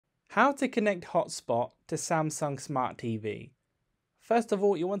How to connect Hotspot to Samsung Smart TV. First of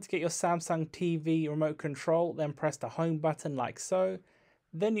all, you want to get your Samsung TV remote control, then press the home button like so.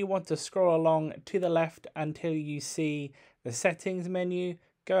 Then you want to scroll along to the left until you see the settings menu.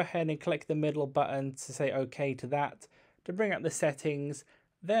 Go ahead and click the middle button to say OK to that to bring up the settings.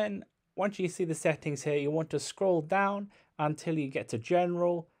 Then once you see the settings here, you want to scroll down until you get to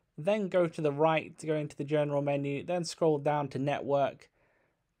General. Then go to the right to go into the General menu, then scroll down to Network.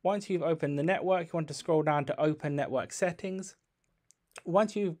 Once you've opened the network, you want to scroll down to Open Network Settings.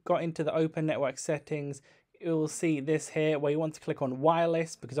 Once you've got into the Open Network Settings, you'll see this here where you want to click on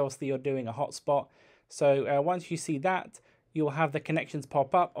Wireless because obviously you're doing a hotspot. So once you see that, you'll have the connections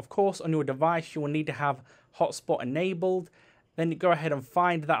pop up. Of course, on your device, you will need to have hotspot enabled. Then you go ahead and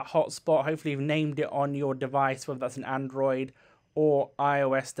find that hotspot. Hopefully you've named it on your device, whether that's an Android or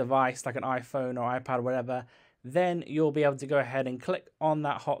iOS device like an iPhone or iPad or whatever. Then you'll be able to go ahead and click on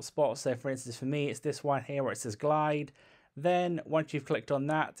that hotspot. So for instance, for me, it's this one here where it says Glide. Then once you've clicked on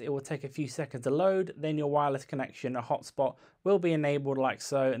that, it will take a few seconds to load. Then your wireless connection, a hotspot, will be enabled like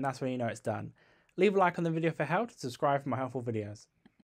so. And that's when you know it's done. Leave a like on the video for help and subscribe for more helpful videos.